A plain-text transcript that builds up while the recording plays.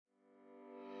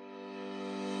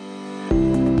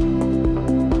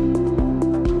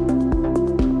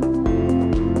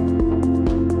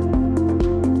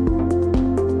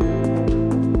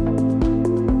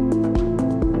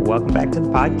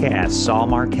podcast. Saul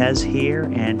Marquez here,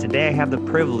 and today I have the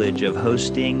privilege of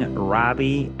hosting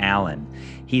Robbie Allen.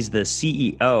 He's the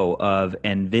CEO of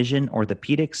Envision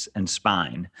Orthopedics and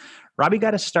Spine. Robbie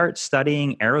got to start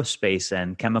studying aerospace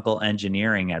and chemical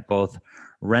engineering at both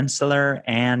Rensselaer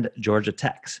and Georgia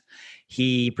Tech.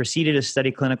 He proceeded to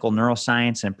study clinical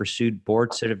neuroscience and pursued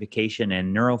board certification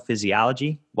in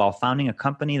neurophysiology while founding a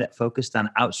company that focused on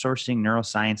outsourcing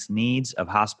neuroscience needs of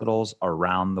hospitals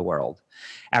around the world.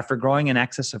 After growing in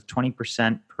excess of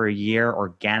 20% per year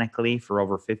organically for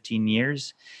over 15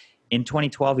 years, in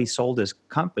 2012, he sold his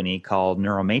company called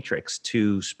Neuromatrix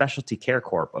to Specialty Care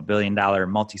Corp, a billion-dollar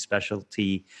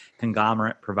multi-specialty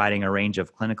conglomerate providing a range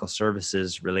of clinical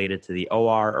services related to the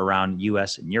OR around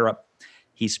U.S. and Europe.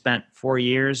 He spent 4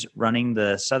 years running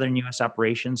the Southern U.S.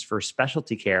 operations for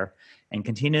specialty care and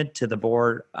continued to the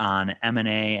board on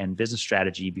M&A and business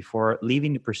strategy before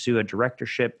leaving to pursue a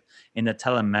directorship in the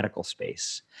telemedical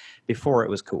space before it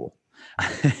was cool.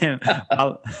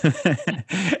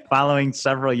 Following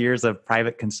several years of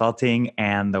private consulting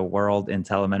and the world in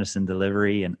telemedicine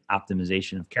delivery and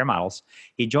optimization of care models,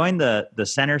 he joined the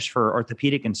Centers for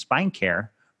Orthopedic and Spine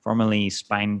Care, formerly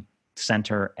Spine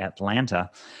Center Atlanta,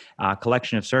 a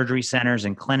collection of surgery centers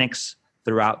and clinics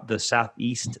throughout the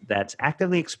Southeast that's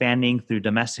actively expanding through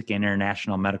domestic and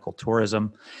international medical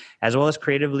tourism, as well as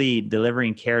creatively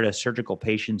delivering care to surgical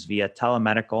patients via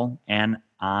telemedical and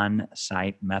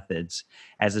on-site methods.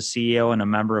 As a CEO and a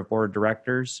member of board of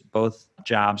directors, both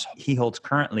jobs he holds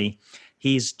currently,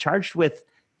 he's charged with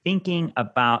thinking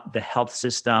about the health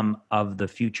system of the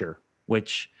future,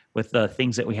 which with the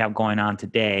things that we have going on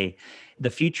today, the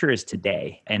future is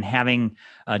today. And having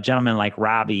a gentleman like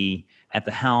Robbie at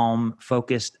the helm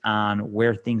focused on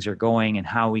where things are going and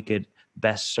how we could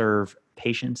best serve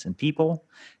patients and people,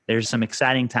 there's some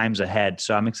exciting times ahead.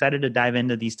 So I'm excited to dive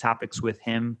into these topics with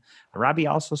him. Robbie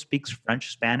also speaks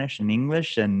French, Spanish, and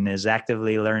English and is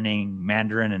actively learning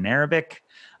Mandarin and Arabic.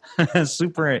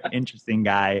 Super interesting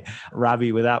guy.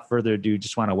 Robbie, without further ado,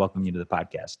 just want to welcome you to the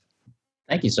podcast.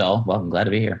 Thank you, Saul. Well, I'm glad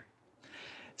to be here.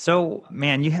 So,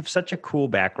 man, you have such a cool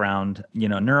background,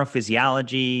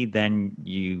 neurophysiology, then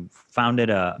you founded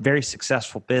a very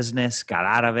successful business, got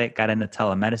out of it, got into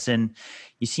telemedicine.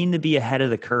 You seem to be ahead of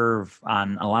the curve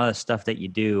on a lot of the stuff that you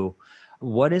do.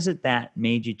 What is it that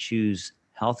made you choose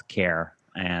healthcare,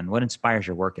 and what inspires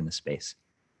your work in the space?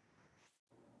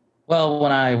 Well,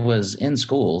 when I was in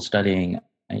school studying,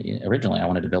 originally I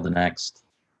wanted to build the next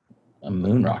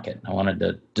moon rocket. I wanted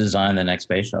to design the next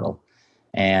space shuttle.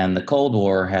 And the Cold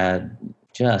War had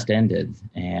just ended.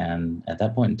 And at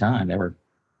that point in time,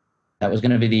 that was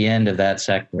going to be the end of that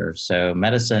sector. So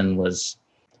medicine was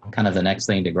kind of the next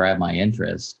thing to grab my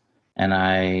interest. And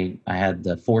I had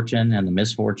the fortune and the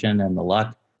misfortune and the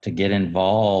luck to get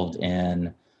involved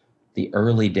in the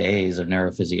early days of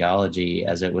neurophysiology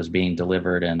as it was being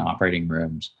delivered in operating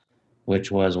rooms,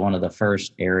 which was one of the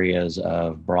first areas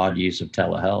of broad use of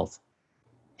telehealth.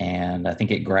 And I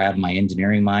think it grabbed my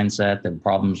engineering mindset. The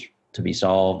problems to be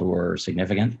solved were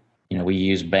significant. We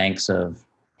used banks of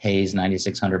Hayes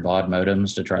 9600 baud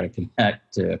modems to try to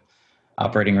connect to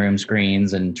operating room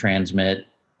screens and transmit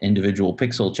individual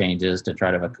pixel changes to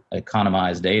try to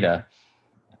economize data.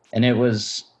 And it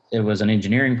was an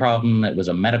engineering problem. It was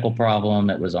a medical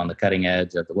problem. It was on the cutting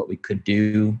edge of what we could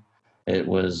do. It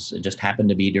just happened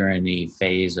to be during the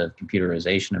phase of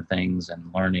computerization of things and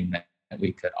learning that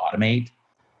we could automate.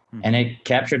 And it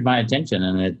captured my attention,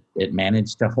 and it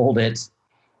managed to hold it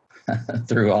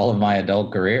through all of my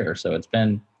adult career. So it's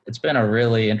been a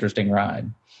really interesting ride.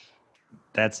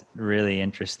 That's really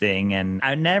interesting. And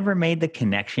I never made the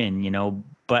connection,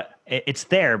 but it's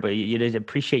there. But you'd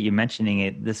appreciate you mentioning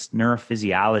it, this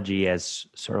neurophysiology as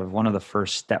sort of one of the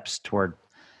first steps toward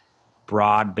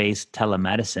broad-based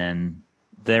telemedicine.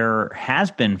 There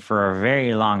has been for a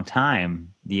very long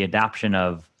time the adoption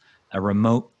of a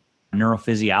remote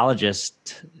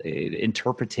neurophysiologist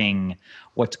interpreting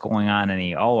what's going on in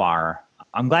the OR.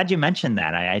 I'm glad you mentioned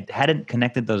that. I hadn't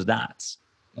connected those dots.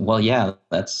 Well, yeah,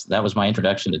 that was my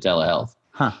introduction to telehealth.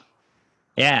 Huh.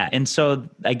 Yeah. And so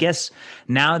I guess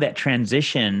now that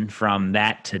transition from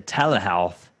that to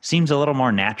telehealth seems a little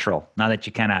more natural now that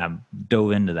you kind of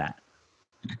dove into that.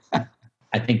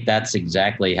 I think that's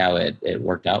exactly how it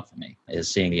worked out for me, is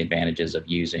seeing the advantages of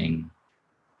using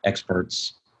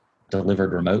experts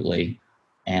delivered remotely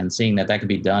and seeing that could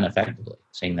be done effectively,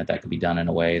 seeing that could be done in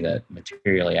a way that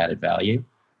materially added value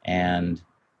and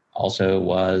also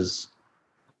was,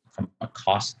 from a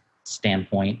cost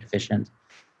standpoint, efficient.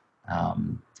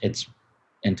 It's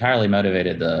entirely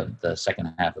motivated the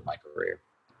second half of my career.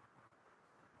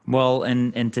 Well,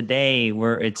 and today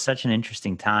it's such an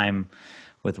interesting time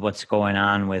with what's going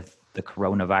on with the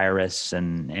coronavirus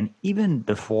and even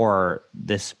before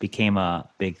this became a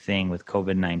big thing with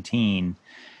COVID-19,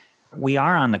 we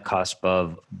are on the cusp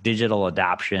of digital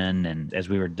adoption. And as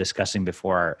we were discussing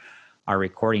before our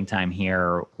recording time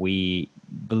here, we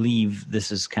believe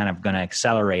this is kind of going to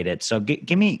accelerate it. So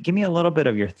give me a little bit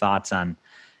of your thoughts on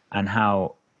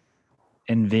how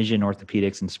Envision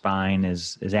Orthopedics and Spine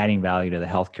is adding value to the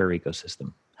healthcare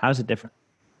ecosystem. How is it different?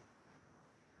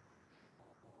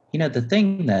 The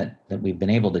thing that we've been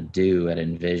able to do at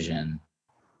Envision,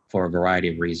 for a variety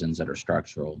of reasons that are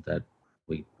structural that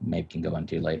we maybe can go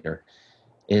into later,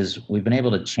 is we've been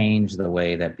able to change the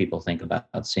way that people think about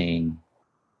seeing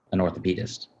an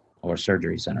orthopedist or a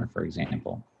surgery center, for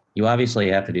example. You obviously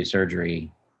have to do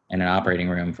surgery in an operating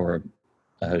room for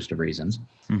a host of reasons,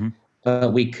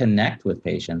 but we connect with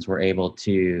patients. We're able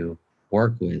to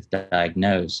work with,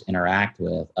 diagnose, interact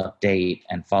with, update,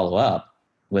 and follow up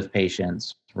with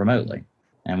patients remotely.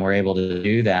 And we're able to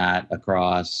do that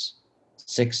across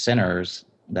 6 centers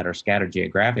that are scattered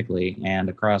geographically and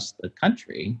across the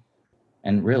country,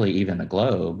 and really even the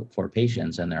globe, for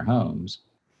patients in their homes.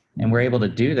 And we're able to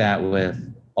do that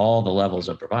with all the levels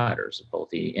of providers, both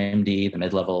the MD, the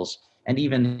mid-levels, and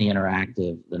even the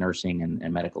interactive, the nursing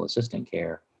and medical assistant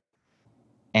care.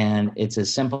 And it's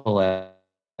as simple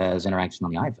as interaction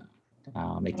on the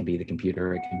iPhone. It can be the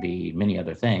computer, it can be many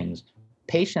other things.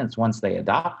 Patients, once they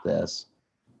adopt this,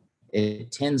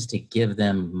 it tends to give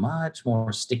them much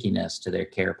more stickiness to their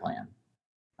care plan.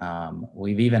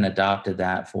 We've even adopted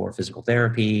that for physical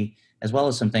therapy, as well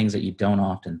as some things that you don't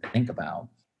often think about.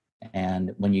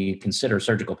 And when you consider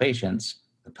surgical patients,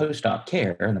 the post-op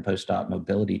care and the post-op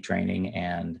mobility training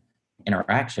and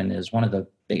interaction is one of the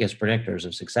biggest predictors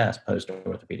of success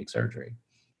post-orthopedic surgery.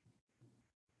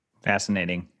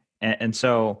 Fascinating. And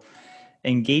so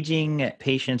engaging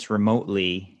patients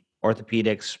remotely,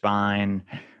 orthopedic, spine,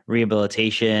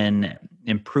 rehabilitation,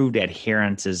 improved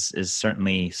adherence is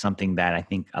certainly something that I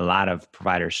think a lot of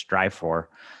providers strive for.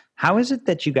 How is it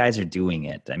that you guys are doing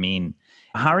it? I mean,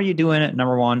 how are you doing it,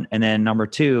 number one? And then number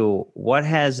two, what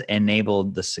has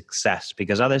enabled the success?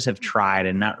 Because others have tried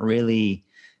and not really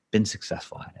been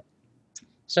successful at it.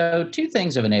 So 2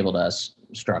 things have enabled us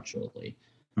structurally.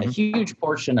 A huge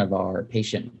portion of our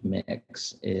patient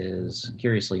mix is,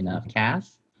 curiously enough, cash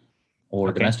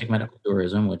or domestic medical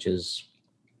tourism, which is,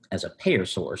 as a payer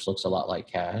source, looks a lot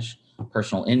like cash,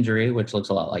 personal injury, which looks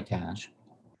a lot like cash.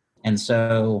 And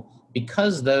so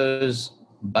because those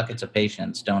buckets of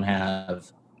patients don't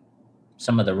have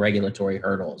some of the regulatory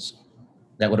hurdles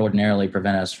that would ordinarily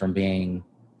prevent us from being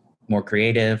more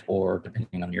creative or,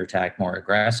 depending on your tack, more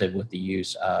aggressive with the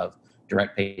use of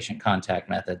direct patient contact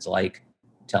methods like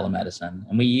telemedicine.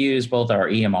 And we use both our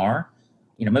EMR.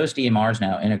 Most EMRs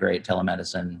now integrate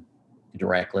telemedicine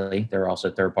directly. There are also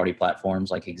third-party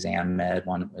platforms like ExamMed,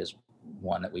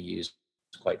 one that we use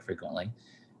quite frequently,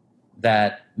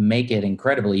 that make it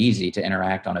incredibly easy to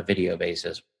interact on a video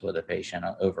basis with a patient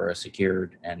over a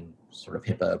secured and sort of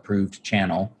HIPAA-approved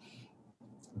channel.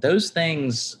 Those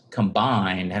things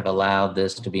combined have allowed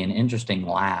this to be an interesting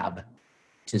lab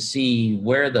to see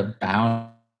where the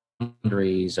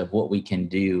boundaries of what we can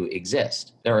do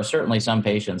exist. There are certainly some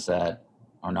patients that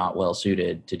are not well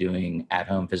suited to doing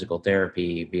at-home physical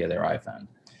therapy via their iPhone.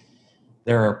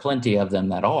 There are plenty of them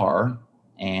that are,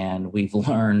 and we've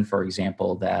learned, for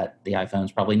example, that the iPhone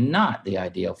is probably not the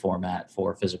ideal format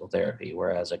for physical therapy,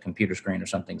 whereas a computer screen or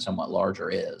something somewhat larger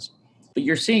is. But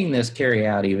you're seeing this carry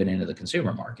out even into the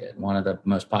consumer market. One of the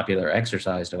most popular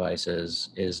exercise devices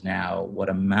is now what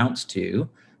amounts to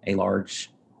a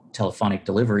large telephonic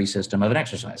delivery system of an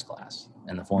exercise class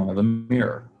in the form of a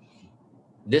mirror.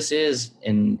 This is,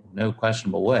 in no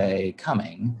questionable way,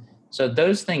 coming. So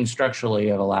those things structurally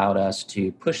have allowed us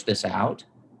to push this out.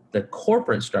 The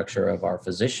corporate structure of our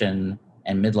physician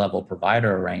and mid-level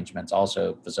provider arrangements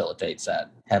also facilitates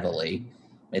that heavily.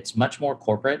 It's much more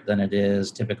corporate than it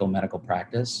is typical medical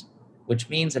practice, which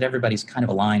means that everybody's kind of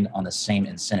aligned on the same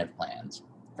incentive plans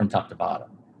from top to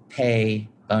bottom. Pay,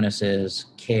 bonuses,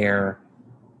 care,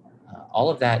 all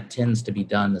of that tends to be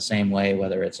done the same way,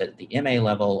 whether it's at the MA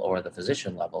level or the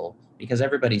physician level, because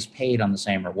everybody's paid on the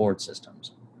same reward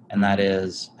systems. And that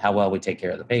is how well we take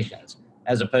care of the patients,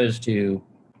 as opposed to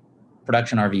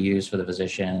production RVUs for the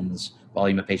physicians,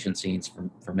 volume of patient scenes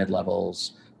for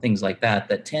mid-levels, things like that,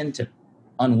 that tend to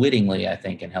unwittingly, I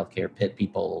think, in healthcare, pit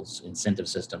people's incentive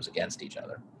systems against each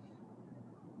other.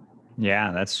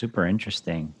 Yeah, that's super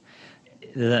interesting.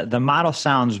 The model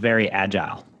sounds very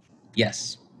agile.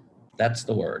 Yes, that's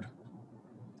the word.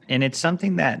 And it's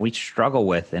something that we struggle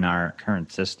with in our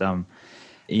current system,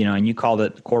 and you called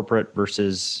it corporate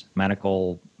versus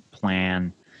medical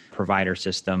plan. provider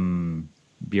system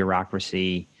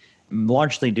bureaucracy,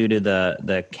 largely due to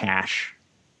the cash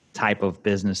type of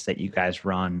business that you guys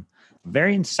run.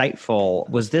 Very insightful.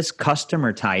 Was this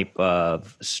customer type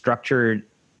of structured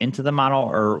into the model,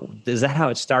 or is that how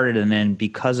it started? And then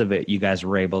because of it, you guys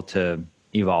were able to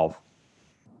evolve?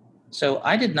 So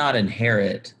I did not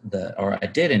inherit I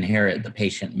did inherit the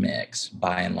patient mix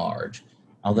by and large.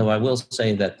 Although I will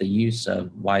say that the use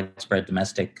of widespread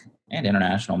domestic and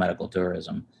international medical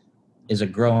tourism is a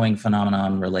growing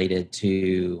phenomenon related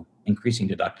to increasing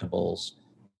deductibles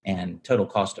and total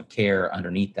cost of care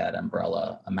underneath that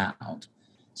umbrella amount.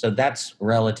 So that's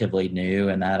relatively new,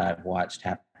 and that I've watched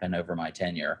happen over my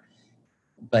tenure.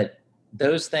 But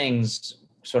those things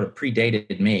sort of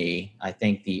predated me. I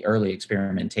think the early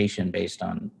experimentation based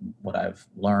on what I've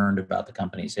learned about the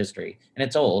company's history, and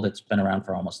it's old, it's been around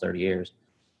for almost 30 years,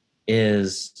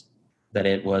 is that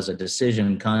it was a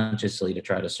decision consciously to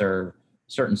try to serve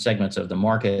certain segments of the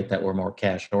market that were more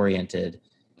cash oriented,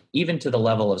 even to the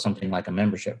level of something like a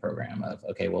membership program of,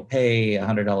 okay, we'll pay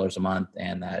 $100 a month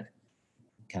and that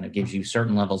kind of gives you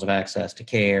certain levels of access to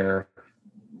care,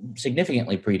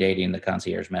 significantly predating the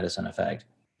concierge medicine effect.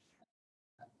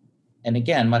 And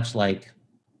again, much like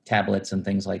tablets and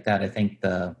things like that, I think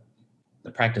the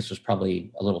practice was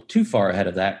probably a little too far ahead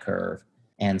of that curve.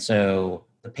 And so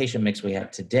the patient mix we have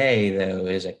today, though,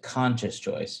 is a conscious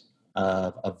choice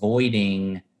of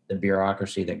avoiding the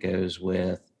bureaucracy that goes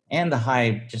with and the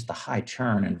high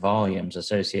churn and volumes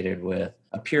associated with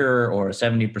a pure or a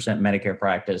 70% Medicare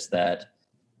practice that,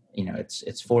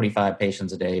 it's 45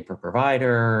 patients a day per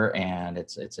provider, and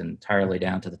it's entirely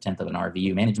down to the 10th of an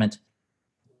RVU management.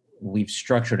 We've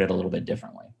structured it a little bit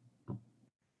differently.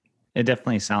 It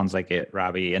definitely sounds like it,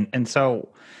 Robbie. And so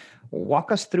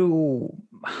walk us through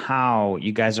how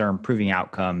you guys are improving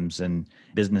outcomes and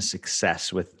business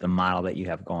success with the model that you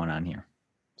have going on here.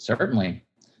 Certainly.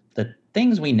 The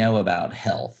things we know about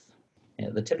health,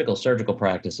 the typical surgical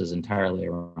practice is entirely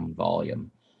around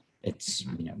volume. It's,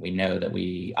 we know that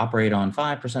we operate on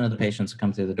 5% of the patients that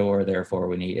come through the door.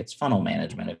 Therefore, it's funnel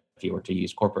management, if you were to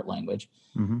use corporate language.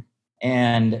 Mm-hmm.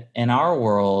 And in our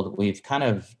world, we've kind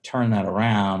of turned that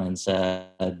around and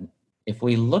said, if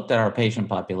we looked at our patient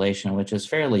population, which is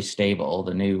fairly stable,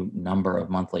 the new number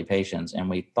of monthly patients, and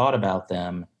we thought about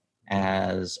them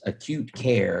as acute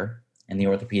care in the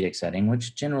orthopedic setting,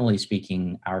 which generally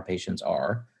speaking, our patients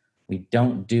are, we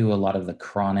don't do a lot of the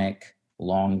chronic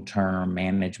long-term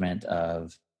management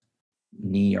of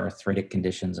knee arthritic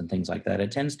conditions and things like that.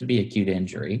 It tends to be acute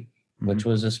injury, which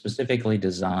was a specifically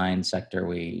designed sector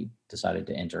we decided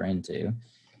to enter into.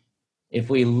 If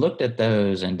we looked at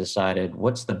those and decided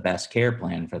what's the best care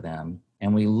plan for them,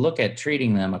 and we look at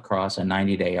treating them across a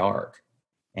 90-day arc,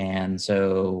 and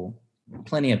so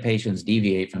plenty of patients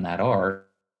deviate from that arc,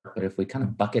 but if we kind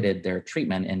of bucketed their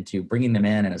treatment into bringing them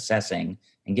in and assessing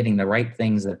and getting the right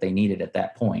things that they needed at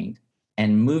that point,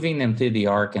 and moving them through the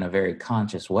arc in a very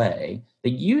conscious way,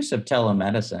 the use of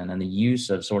telemedicine and the use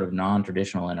of sort of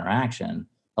non-traditional interaction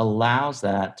allows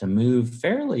that to move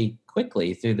fairly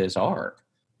quickly through this arc.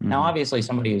 Mm-hmm. Now, obviously,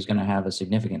 somebody who's going to have a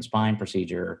significant spine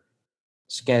procedure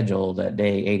scheduled at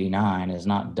day 89 is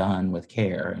not done with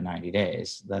care in 90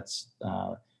 days.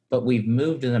 But we've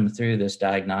moved them through this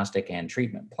diagnostic and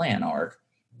treatment plan arc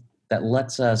that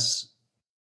lets us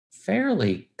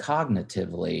fairly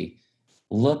cognitively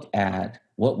look at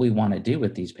what we want to do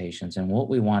with these patients and what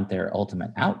we want their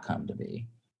ultimate outcome to be,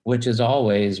 which is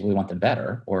always we want them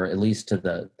better, or at least to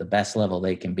the best level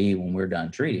they can be when we're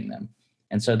done treating them.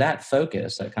 And so that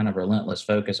focus, that kind of relentless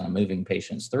focus on moving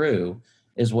patients through,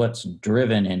 is what's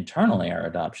driven internally our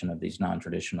adoption of these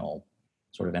non-traditional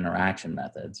sort of interaction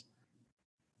methods.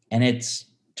 And it's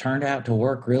turned out to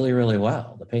work really, really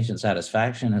well. The patient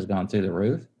satisfaction has gone through the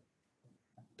roof.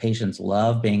 Patients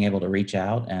love being able to reach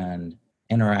out and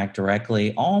interact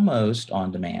directly, almost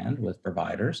on demand, with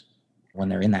providers when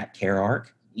they're in that care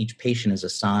arc. Each patient is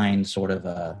assigned sort of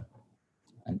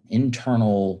an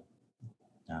internal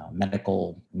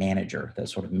medical manager that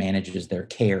sort of manages their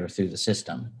care through the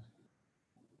system,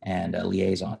 and a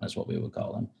liaison is what we would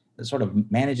call them. That sort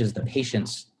of manages the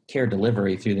patient's care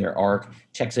delivery through their arc,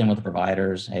 checks in with the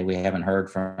providers. Hey, we haven't heard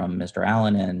from Mr.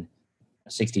 Allen in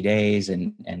 60 days,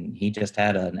 and he just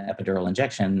had an epidural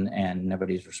injection and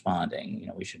nobody's responding.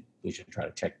 We should try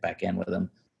to check back in with them.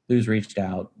 Who's reached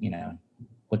out?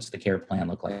 What's the care plan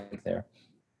look like there?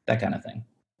 That kind of thing.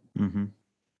 Mm-hmm.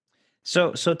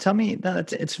 So tell me,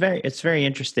 it's very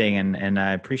interesting, and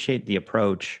I appreciate the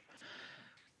approach.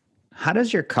 How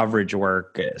does your coverage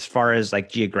work as far as like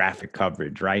geographic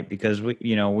coverage, right? Because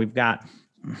we've got,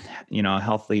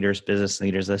 health leaders, business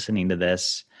leaders listening to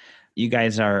this. You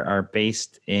guys are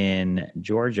based in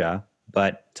Georgia,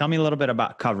 but tell me a little bit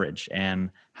about coverage and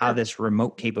how this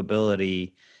remote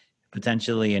capability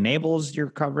potentially enables your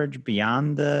coverage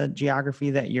beyond the geography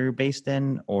that you're based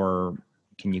in, or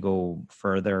can you go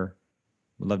further?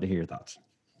 Would love to hear your thoughts.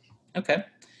 Okay.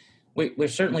 We're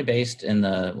certainly based in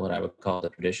what I would call the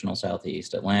traditional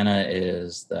Southeast. Atlanta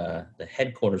is the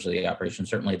headquarters of the operation,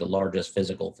 certainly the largest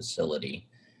physical facility.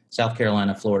 South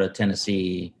Carolina, Florida,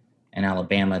 Tennessee, and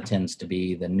Alabama tends to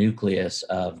be the nucleus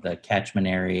of the catchment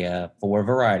area for a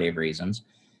variety of reasons,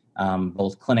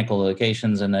 both clinical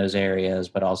locations in those areas,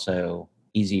 but also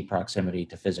easy proximity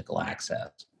to physical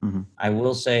access. Mm-hmm. I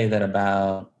will say that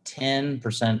about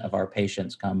 10% of our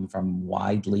patients come from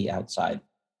widely outside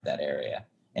that area.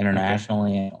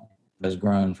 Internationally, it has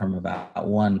grown from about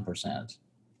 1%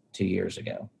 2 years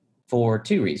ago for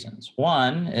two reasons.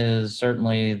 One is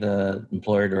certainly the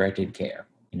employer-directed care.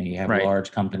 You have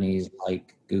large companies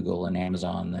like Google and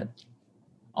Amazon that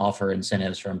offer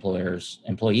incentives for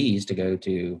employees to go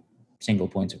to single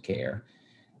points of care.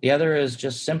 The other is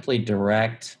just simply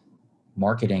direct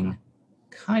marketing,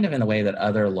 kind of in the way that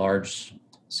other large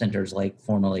centers like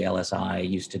formerly LSI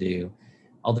used to do,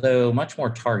 although much more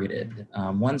targeted.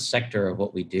 One sector of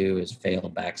what we do is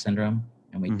failed back syndrome,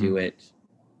 and we do it.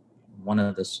 One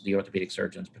of the orthopedic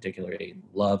surgeons particularly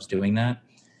loves doing that.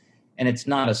 And it's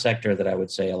not a sector that I would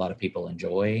say a lot of people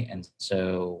enjoy. And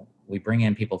so we bring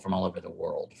in people from all over the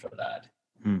world for that.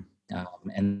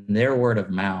 And their word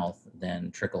of mouth then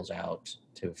trickles out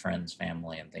to friends,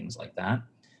 family, and things like that.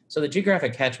 So the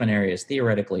geographic catchment area is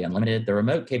theoretically unlimited. The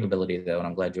remote capability, though, and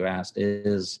I'm glad you asked,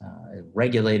 is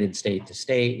regulated state to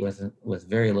state with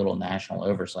very little national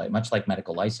oversight, much like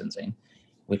medical licensing,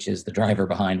 which is the driver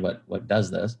behind what does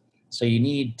this. So you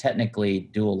need technically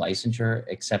dual licensure,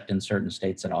 except in certain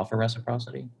states that offer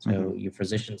reciprocity. So your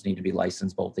physicians need to be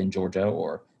licensed both in Georgia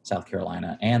or South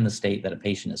Carolina and the state that a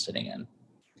patient is sitting in.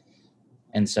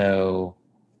 And so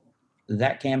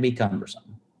that can be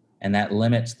cumbersome. And that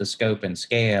limits the scope and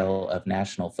scale of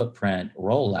national footprint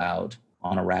rollout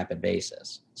on a rapid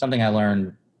basis. Something I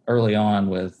learned early on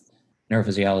with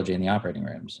neurophysiology in the operating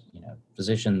rooms.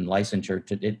 Physician licensure,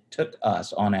 it took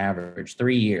us on average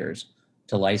 3 years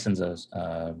to license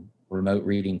a remote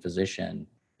reading physician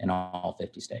in all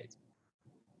 50 states.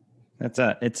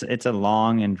 It's a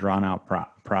long and drawn out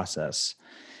process.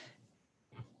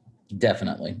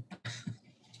 Definitely.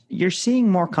 You're seeing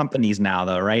more companies now,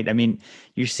 though, right? I mean,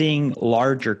 you're seeing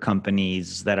larger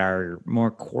companies that are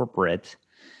more corporate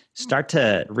start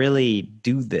to really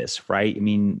do this, right? I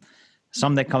mean,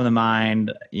 some that come to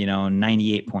mind,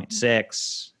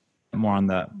 98.6, more on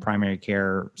the primary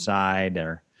care side,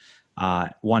 or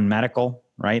One Medical,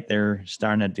 right? They're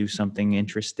starting to do something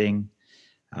interesting.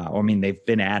 They've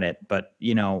been at it, but,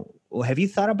 have you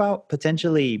thought about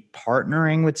potentially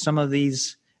partnering with some of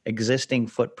these existing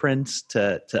footprints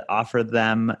to offer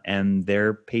them and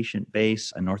their patient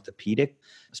base an orthopedic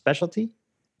specialty?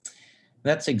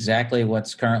 That's exactly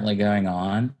what's currently going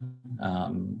on.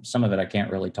 Some of it I can't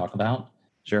really talk about.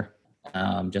 Sure.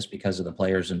 Just because of the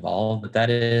players involved. But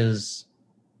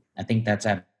I think that's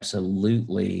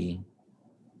absolutely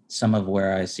some of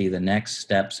where I see the next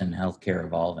steps in healthcare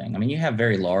evolving. I mean, you have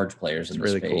very large players in the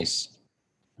space. Cool.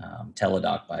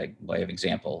 Teladoc, by way of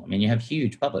example. I mean, you have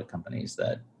huge public companies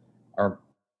that are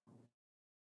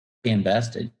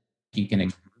invested. You can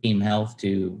expect Team Health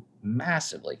to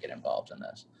massively get involved in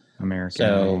this.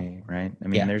 American, right? I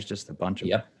mean, there's just a bunch of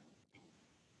them.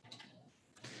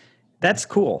 That's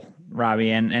cool, Robbie.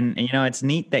 And it's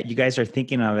neat that you guys are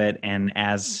thinking of it. And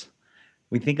as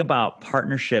we think about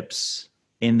partnerships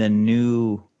in the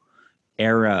new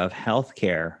era of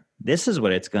healthcare, this is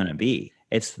what it's going to be.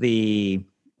 It's the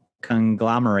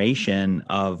conglomeration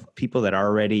of people that are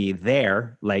already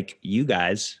there, like you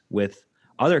guys, with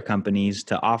other companies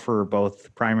to offer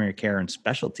both primary care and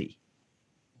specialty.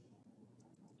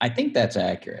 I think that's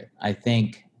accurate. I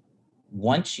think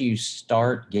once you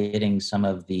start getting some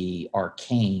of the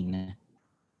arcane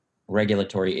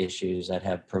regulatory issues that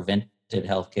have prevented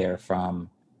healthcare from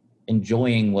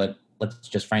enjoying what, let's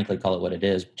just frankly call it what it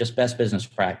is, just best business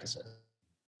practices,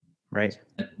 right?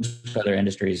 That other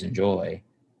industries enjoy.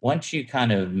 Once you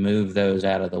kind of move those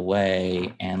out of the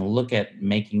way and look at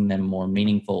making them more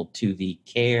meaningful to the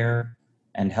care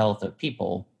and health of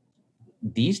people,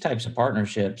 these types of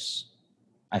partnerships,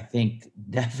 I think,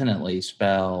 definitely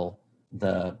spell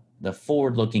the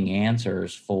forward-looking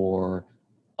answers for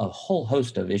a whole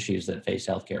host of issues that face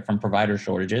healthcare, from provider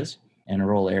shortages in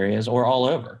rural areas or all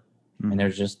over. And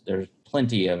there's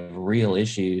plenty of real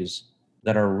issues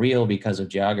that are real because of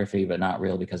geography, but not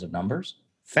real because of numbers.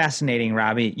 Fascinating,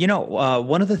 Robbie.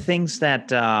 One of the things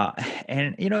that,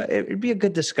 and it'd be a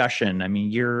good discussion. I mean,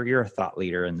 you're a thought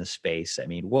leader in this space. I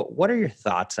mean, what are your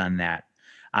thoughts on that,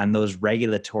 on those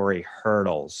regulatory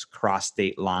hurdles, cross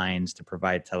state lines to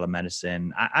provide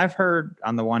telemedicine? I've heard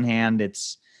on the one hand,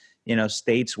 it's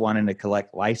states wanting to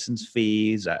collect license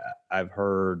fees. I've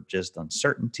heard just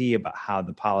uncertainty about how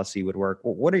the policy would work.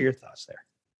 What are your thoughts there?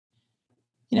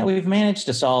 We've managed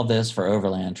to solve this for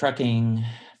overland trucking,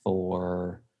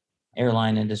 for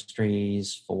airline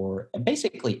industries, for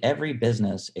basically every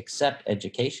business except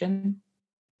education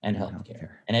and healthcare.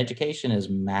 And education is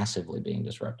massively being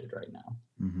disrupted right now.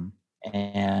 Mm-hmm.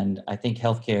 And I think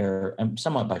healthcare,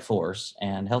 somewhat by force,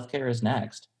 and healthcare is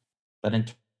next. But in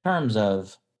terms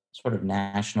of sort of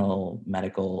national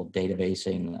medical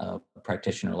databasing of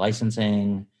practitioner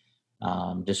licensing,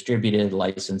 distributed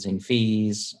licensing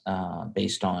fees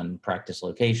based on practice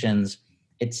locations,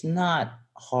 it's not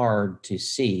hard to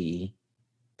see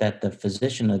that the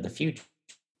physician of the future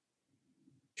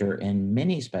in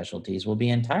many specialties will be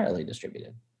entirely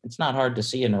distributed. It's not hard to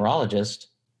see a neurologist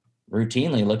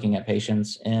routinely looking at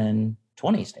patients in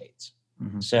 20 states.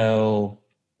 Mm-hmm. So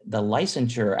the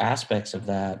licensure aspects of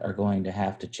that are going to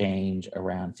have to change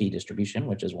around fee distribution,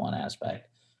 which is one aspect.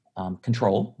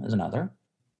 Control is another.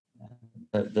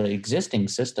 The existing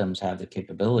systems have the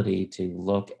capability to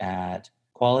look at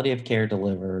quality of care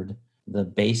delivered, the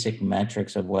basic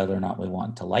metrics of whether or not we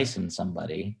want to license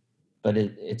somebody. But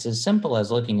it's as simple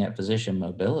as looking at physician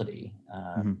mobility.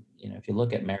 If you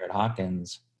look at Merritt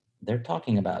Hawkins, they're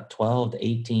talking about 12 to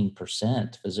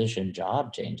 18% physician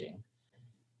job changing.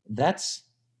 That's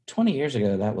 20 years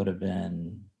ago, that would have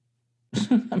been,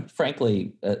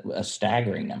 frankly, a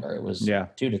staggering number. It was 2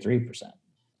 to 3%.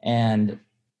 And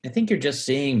I think you're just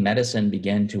seeing medicine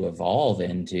begin to evolve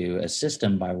into a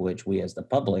system by which we as the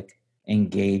public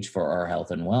engage for our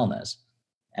health and wellness,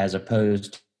 as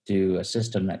opposed to a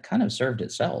system that kind of served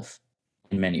itself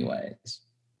in many ways.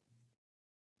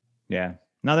 Yeah.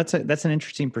 No, that's an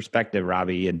interesting perspective,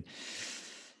 Robbie. And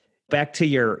back to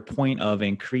your point of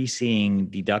increasing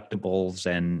deductibles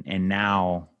and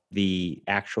now the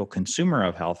actual consumer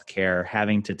of healthcare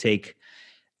having to take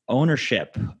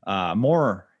ownership,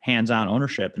 more hands-on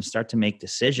ownership, and start to make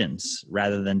decisions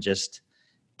rather than just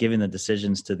giving the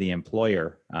decisions to the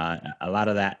employer. A lot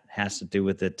of that has to do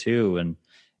with it too. And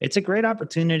it's a great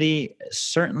opportunity,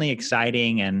 certainly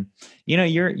exciting. And,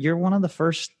 you're one of the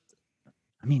first,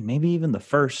 maybe even the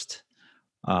first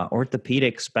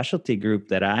orthopedic specialty group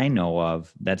that I know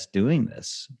of that's doing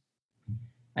this.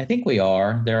 I think we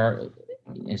are. There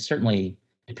are certainly,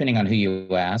 depending on who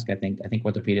you ask, I think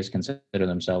orthopedists consider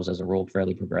themselves as a rule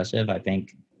fairly progressive.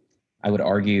 I would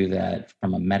argue that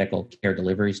from a medical care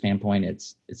delivery standpoint,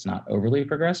 it's not overly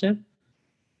progressive.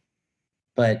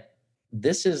 But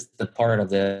this is the part of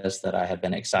this that I have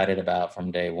been excited about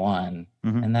from day one,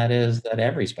 and that is that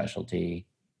every specialty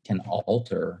can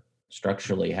alter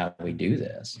structurally how we do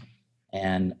this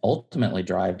and ultimately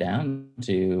drive down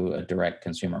to a direct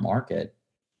consumer market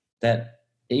that,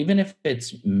 even if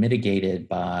it's mitigated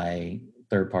by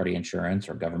third-party insurance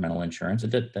or governmental insurance,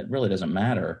 that really doesn't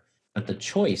matter. But the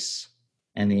choice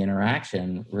and the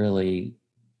interaction really,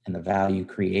 and the value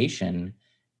creation,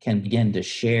 can begin to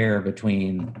share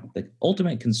between the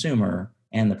ultimate consumer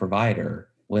and the provider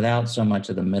without so much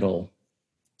of the middle.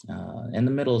 And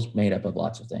the middle is made up of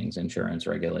lots of things: insurance,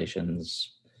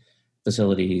 regulations,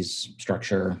 facilities,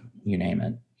 structure, you name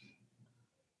it.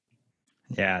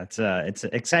 Yeah, it's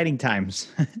exciting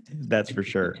times, that's for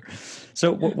sure.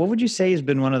 So what would you say has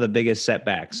been one of the biggest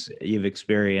setbacks you've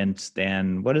experienced,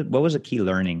 and what was a key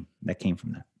learning that came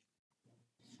from that?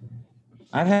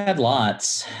 I've had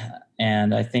lots,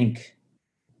 and I think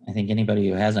anybody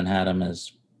who hasn't had them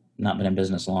has not been in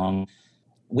business long.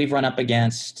 We've run up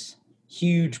against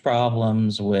huge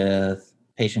problems with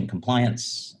patient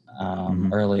compliance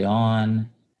early on.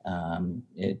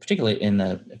 Particularly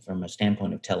from a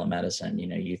standpoint of telemedicine,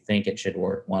 you think it should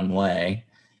work one way,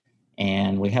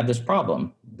 and we have this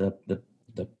problem. The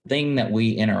thing that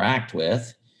we interact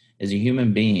with is a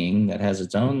human being that has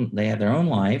they have their own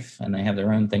life and they have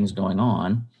their own things going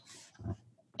on.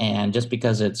 And just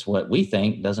because it's what we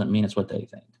think doesn't mean it's what they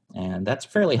think. And that's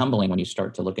fairly humbling when you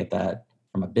start to look at that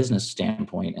from a business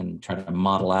standpoint and try to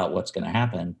model out what's going to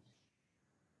happen.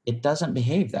 It doesn't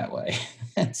behave that way.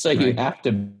 So right. You have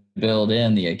to build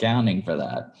in the accounting for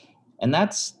that. And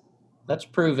that's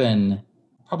proven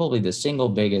probably the single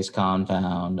biggest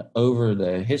confound over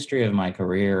the history of my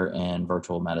career in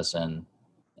virtual medicine.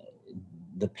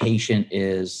 The patient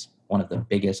is one of the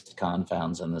biggest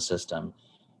confounds in the system.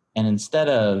 And instead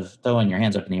of throwing your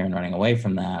hands up in the air and running away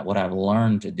from that, what I've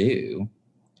learned to do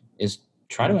is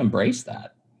try to embrace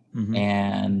that. Mm-hmm.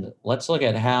 And let's look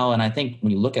at how, and I think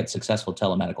when you look at successful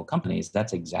telemedical companies,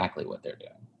 that's exactly what they're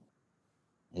doing.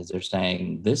 Is they're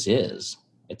saying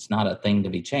it's not a thing to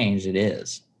be changed, it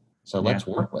is. So let's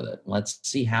work with it. Let's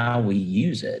see how we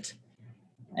use it.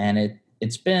 And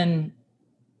it's been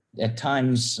at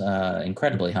times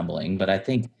incredibly humbling, but I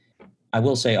think I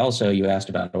will say also, you asked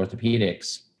about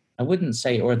orthopedics. I wouldn't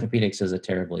say orthopedics is a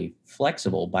terribly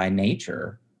flexible by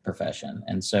nature profession.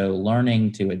 And so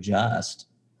learning to adjust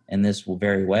in this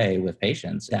very way with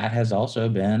patients, that has also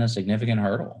been a significant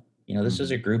hurdle. This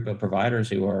is a group of providers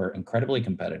who are incredibly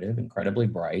competitive, incredibly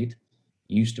bright,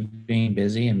 used to being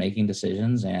busy and making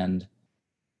decisions. And,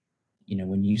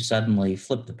 when you suddenly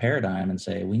flip the paradigm and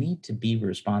say, we need to be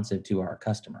responsive to our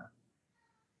customer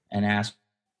and ask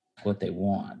what they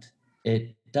want,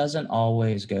 it doesn't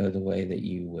always go the way that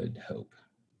you would hope.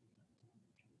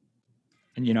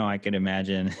 And, I could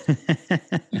imagine.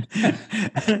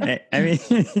 I mean,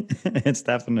 it's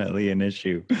definitely an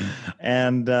issue.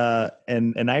 And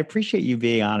I appreciate you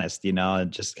being honest,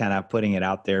 and just kind of putting it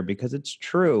out there, because it's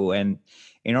true. And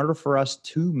in order for us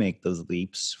to make those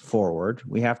leaps forward,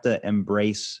 we have to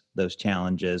embrace those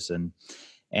challenges.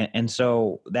 And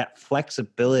so that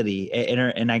flexibility,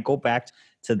 and I go back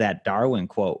to that Darwin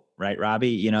quote, right,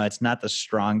 Robbie? It's not the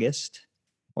strongest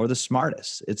or the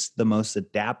smartest. It's the most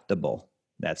adaptable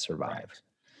that survive. Right.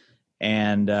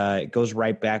 And it goes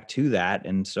right back to that.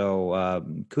 And so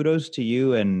kudos to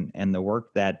you and the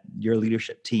work that your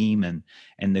leadership team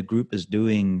and the group is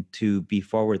doing to be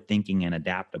forward thinking and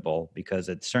adaptable, because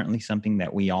it's certainly something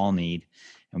that we all need.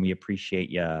 And we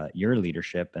appreciate your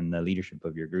leadership and the leadership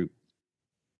of your group.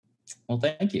 Well,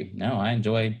 thank you. No, I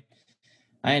enjoy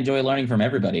learning from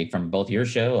everybody, from both your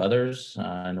show, others,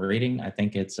 and reading. I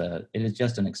think it is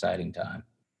just an exciting time.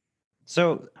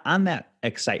 So on that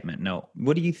excitement note,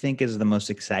 what do you think is the most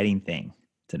exciting thing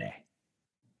today?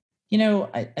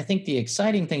 I think the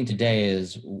exciting thing today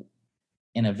is,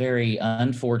 in a very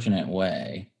unfortunate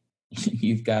way,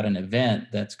 you've got an event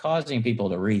that's causing people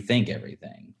to rethink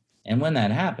everything. And when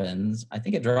that happens, I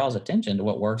think it draws attention to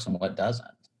what works and what doesn't.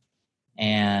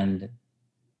 And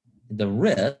the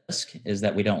risk is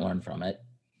that we don't learn from it.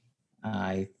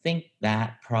 I think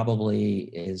that probably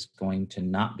is going to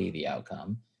not be the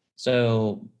outcome.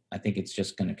 So I think it's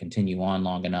just going to continue on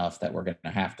long enough that we're going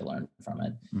to have to learn from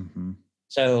it. Mm-hmm.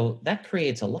 So that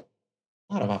creates a lot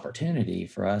of opportunity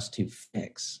for us to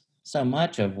fix so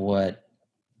much of what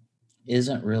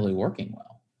isn't really working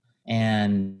well.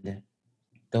 And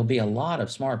there'll be a lot of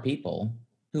smart people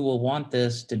who will want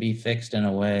this to be fixed in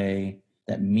a way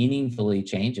that meaningfully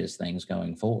changes things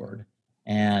going forward.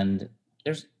 And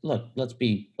let's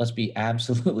be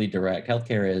absolutely direct.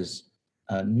 Healthcare is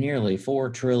a nearly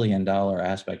 $4 trillion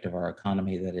aspect of our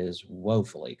economy that is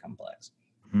woefully complex.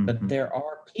 Mm-hmm. But there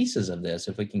are pieces of this,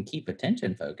 if we can keep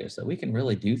attention focused, that we can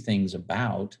really do things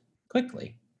about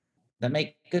quickly that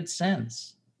make good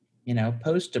sense.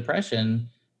 Post-depression,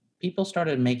 people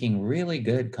started making really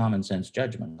good common sense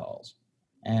judgment calls.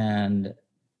 And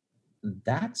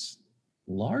that's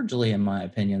largely, in my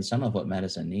opinion, some of what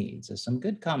medicine needs is some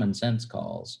good common sense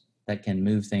calls that can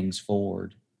move things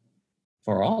forward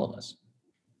for all of us.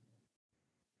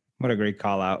 What a great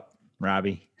call out,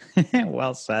 Robbie.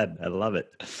 Well said. I love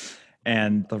it.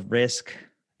 And the risk,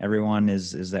 everyone,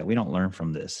 is that we don't learn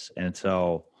from this. And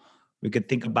so we could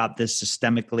think about this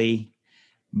systemically,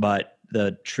 but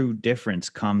the true difference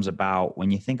comes about when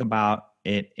you think about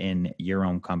it in your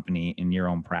own company, in your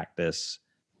own practice.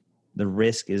 The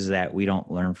risk is that we don't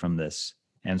learn from this.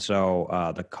 And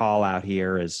so the call out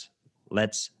here is,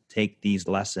 let's take these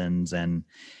lessons and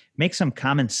make some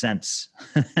common sense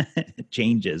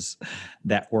changes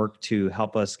that work to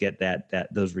help us get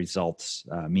those results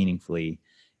meaningfully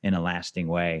in a lasting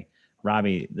way.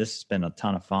 Robbie, this has been a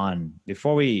ton of fun.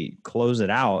 Before we close it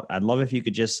out, I'd love if you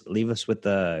could just leave us with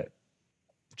the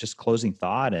just closing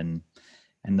thought and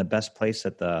the best place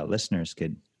that the listeners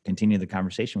could continue the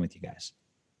conversation with you guys.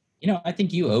 I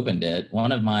think you opened it.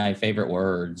 One of my favorite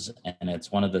words, and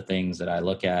it's one of the things that I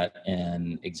look at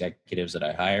in executives that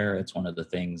I hire. It's one of the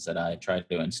things that I try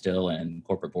to instill in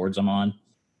corporate boards I'm on,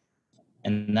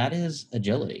 and that is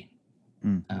agility.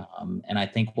 And I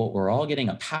think what we're all getting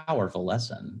a powerful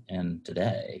lesson in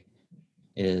today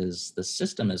is the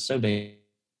system is so big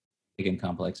and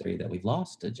complex that we've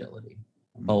lost agility.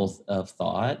 Both of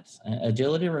thought.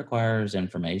 Agility requires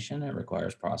information. It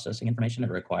requires processing information. It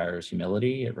requires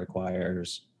humility. It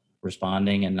requires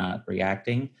responding and not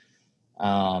reacting.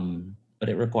 But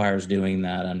it requires doing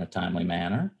that in a timely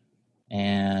manner.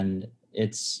 And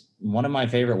it's one of my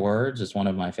favorite words. It's one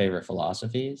of my favorite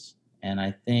philosophies. And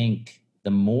I think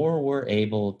the more we're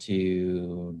able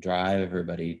to drive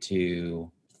everybody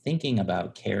to thinking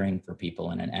about caring for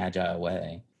people in an agile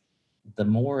way, the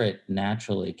more it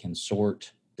naturally can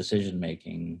sort decision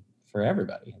making for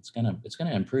everybody. It's gonna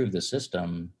improve the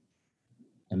system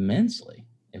immensely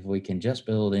if we can just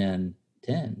build in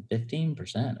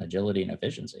 10-15% agility and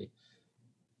efficiency.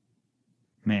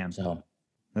 Man, So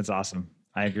that's awesome.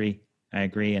 I agree.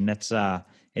 And that's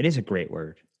it is a great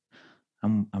word.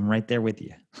 I'm right there with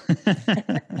you.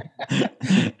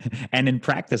 And in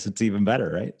practice, it's even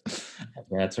better, right?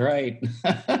 that's right.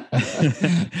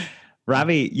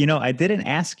 Robbie, I didn't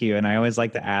ask you, and I always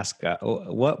like to ask,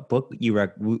 what book you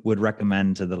would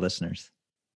recommend to the listeners?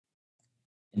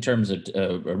 In terms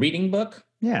of a reading book?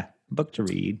 Yeah, a book to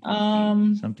read.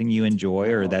 Something you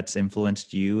enjoy or that's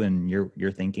influenced you and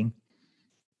your thinking.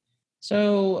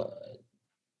 So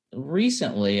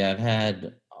recently, I've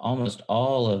had almost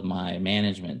all of my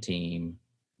management team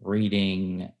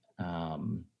reading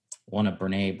one of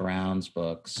Brene Brown's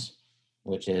books,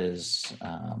 which is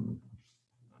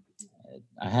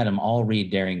I had them all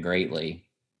read Daring Greatly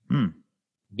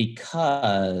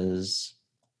because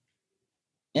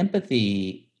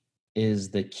empathy is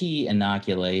the key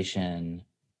inoculation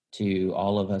to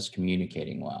all of us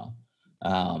communicating well.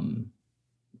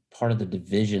 Part of the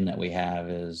division that we have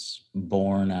is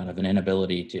born out of an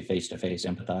inability to face-to-face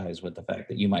empathize with the fact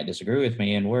that you might disagree with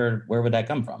me, and where would that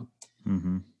come from?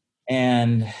 Mm-hmm.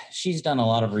 And she's done a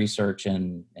lot of research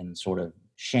and sort of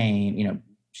shame.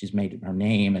 She's made her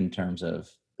name in terms of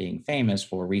being famous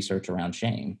for research around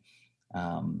shame.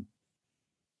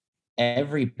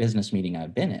 Every business meeting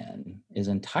I've been in is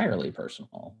entirely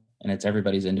personal, and it's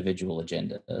everybody's individual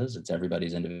agendas. It's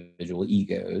everybody's individual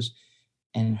egos.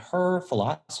 And her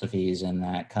philosophies in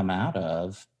that come out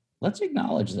of, let's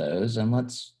acknowledge those, and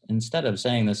let's, instead of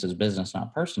saying this is business,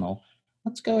 not personal,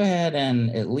 let's go ahead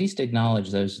and at least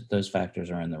acknowledge those factors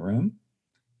are in the room.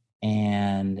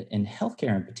 And in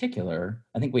healthcare in particular,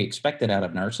 I think we expect it out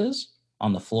of nurses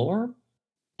on the floor,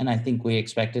 and I think we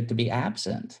expect it to be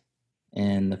absent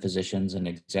in the physicians and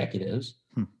executives,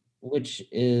 which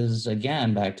is,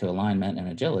 again, back to alignment and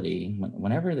agility.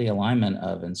 Whenever the alignment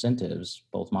of incentives,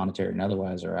 both monetary and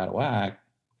otherwise, are out of whack,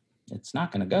 it's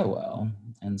not going to go well.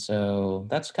 And so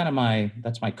that's kind of my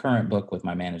current book with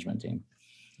my management team.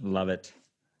 Love it.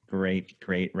 Great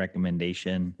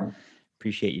recommendation.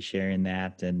 Appreciate you sharing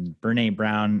that. And Brene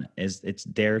Brown, it's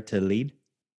Dare to Lead?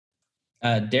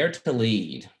 Dare to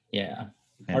Lead. Yeah.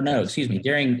 Fantastic. Or no,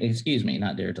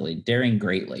 not Dare to Lead, Daring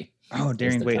Greatly. Oh,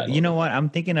 Daring Greatly. You know what? I'm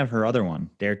thinking of her other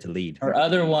one, Dare to Lead. Her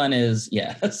other one is,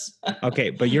 yes. Okay,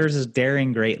 but yours is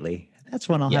Daring Greatly. That's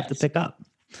one I'll have to pick up.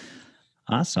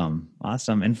 Awesome.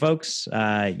 And folks,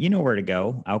 you know where to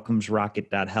go,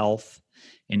 outcomesrocket.health.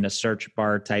 In the search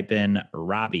bar, type in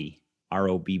Robbie,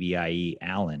 Robbie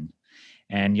Allen,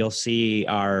 and you'll see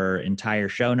our entire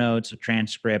show notes, a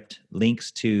transcript,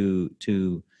 links to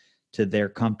their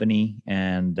company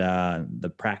and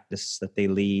the practice that they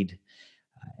lead,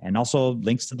 and also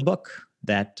links to the book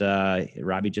that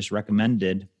Robbie just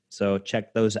recommended. So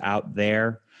check those out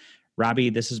there. Robbie,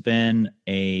 this has been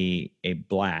a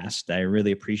blast. I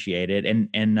really appreciate it.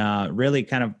 And really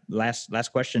kind of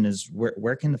last question is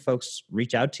where can the folks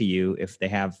reach out to you if they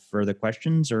have further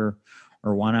questions or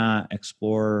want to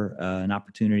explore an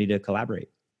opportunity to collaborate?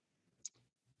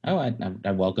 Oh,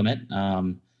 I welcome it.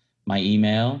 My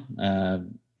email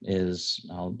is,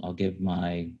 I'll give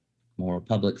my more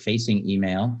public facing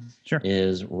email. Sure.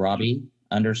 Is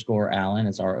Robbie_Allen.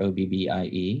 It's ROBBIE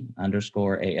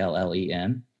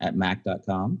 _ALLEN at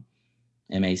mac.com,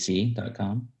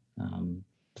 MAC.com.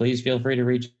 Please feel free to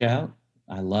reach out.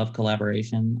 I love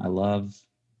collaboration. I love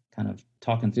kind of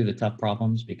talking through the tough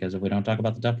problems, because if we don't talk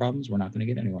about the tough problems, we're not going to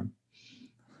get anywhere.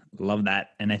 Love that.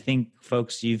 And I think,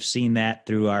 folks, you've seen that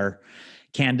through our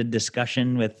candid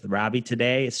discussion with Robbie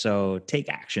today. So take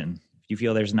action. If you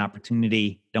feel there's an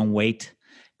opportunity, don't wait,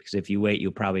 because if you wait,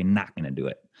 you're probably not going to do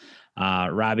it.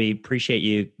 Robbie, appreciate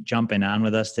you jumping on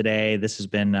with us today. This has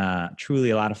been truly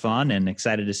a lot of fun, and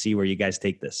excited to see where you guys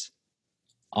take this.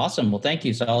 Awesome. Well, thank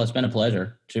you, Saul. It's been a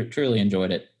pleasure. Truly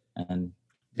enjoyed it. And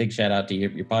big shout out to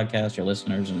your podcast, your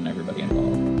listeners, and everybody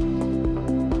involved.